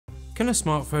Can a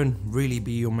smartphone really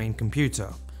be your main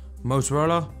computer?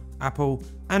 Motorola, Apple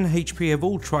and HP have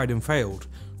all tried and failed,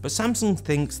 but Samsung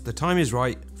thinks the time is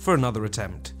right for another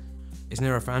attempt. It's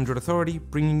Nirave Android Authority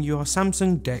bringing you our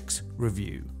Samsung Dex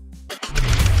review.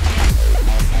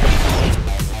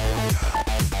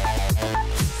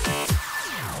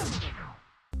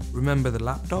 Remember the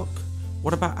lap dock?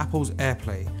 What about Apple's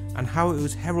AirPlay and how it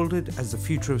was heralded as the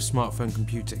future of smartphone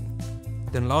computing?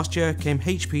 Then last year came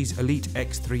HP's Elite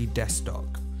X3 desk dock.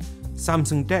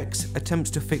 Samsung Dex attempts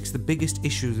to fix the biggest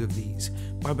issues of these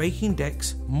by making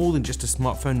Dex more than just a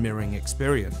smartphone mirroring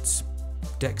experience.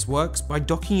 Dex works by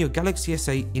docking your Galaxy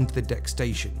S8 into the Dex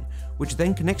station, which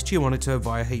then connects to your monitor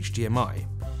via HDMI.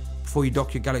 Before you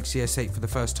dock your Galaxy S8 for the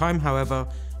first time, however,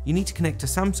 you need to connect a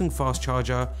Samsung fast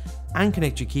charger and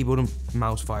connect your keyboard and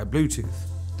mouse via Bluetooth.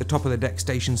 The top of the Dex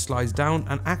station slides down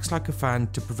and acts like a fan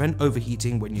to prevent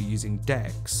overheating when you're using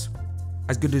Dex.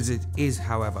 As good as it is,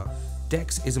 however,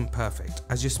 Dex isn't perfect,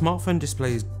 as your smartphone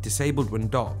display is disabled when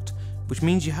docked, which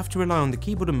means you have to rely on the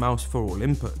keyboard and mouse for all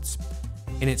inputs.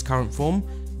 In its current form,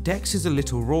 Dex is a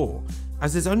little raw,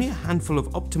 as there's only a handful of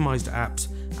optimized apps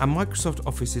and Microsoft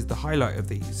Office is the highlight of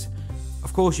these.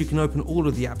 Of course, you can open all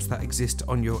of the apps that exist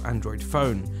on your Android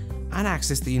phone and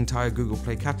access the entire Google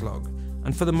Play catalogue,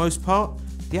 and for the most part,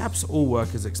 the apps all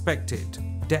work as expected.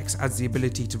 Dex adds the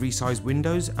ability to resize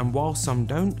windows, and while some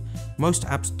don't, most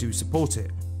apps do support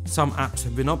it. Some apps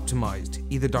have been optimized,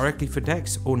 either directly for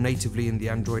Dex or natively in the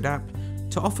Android app,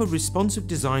 to offer responsive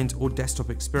designs or desktop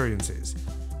experiences,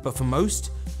 but for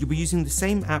most, you'll be using the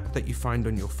same app that you find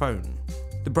on your phone.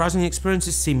 The browsing experience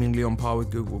is seemingly on par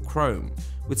with Google Chrome,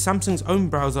 with Samsung's own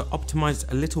browser optimized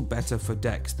a little better for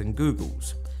Dex than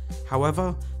Google's.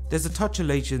 However, there's a touchy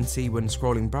latency when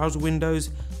scrolling browser windows,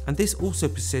 and this also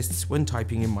persists when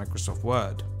typing in Microsoft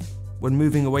Word. When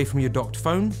moving away from your docked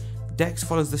phone, Dex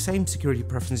follows the same security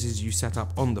preferences you set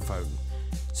up on the phone.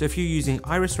 So if you're using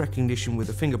iris recognition with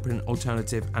a fingerprint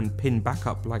alternative and PIN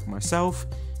backup like myself,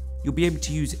 you'll be able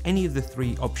to use any of the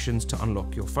three options to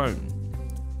unlock your phone.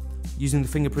 Using the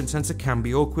fingerprint sensor can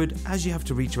be awkward as you have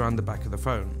to reach around the back of the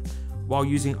phone, while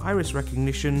using iris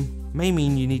recognition may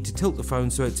mean you need to tilt the phone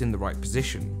so it's in the right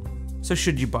position. So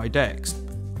should you buy Dex?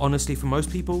 Honestly, for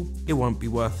most people, it won't be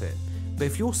worth it, but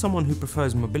if you're someone who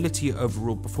prefers mobility over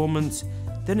raw performance,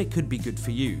 then it could be good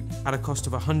for you. At a cost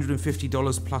of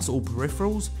 $150 plus all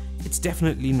peripherals, it's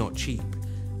definitely not cheap,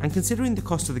 and considering the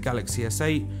cost of the Galaxy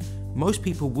S8, most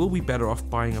people will be better off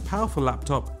buying a powerful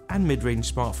laptop and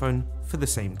mid-range smartphone for the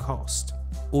same cost.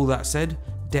 All that said,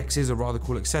 Dex is a rather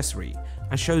cool accessory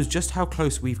and shows just how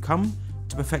close we've come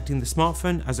to perfecting the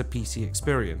smartphone as a PC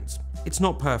experience. It's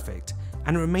not perfect,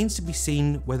 and it remains to be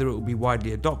seen whether it will be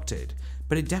widely adopted,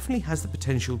 but it definitely has the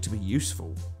potential to be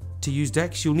useful. To use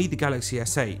Dex, you'll need the Galaxy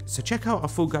S8, so check out our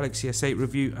full Galaxy S8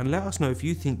 review and let us know if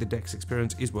you think the Dex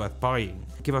experience is worth buying.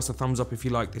 Give us a thumbs up if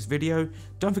you like this video,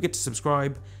 don't forget to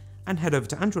subscribe, and head over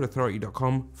to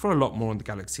AndroidAuthority.com for a lot more on the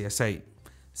Galaxy S8.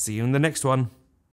 See you in the next one.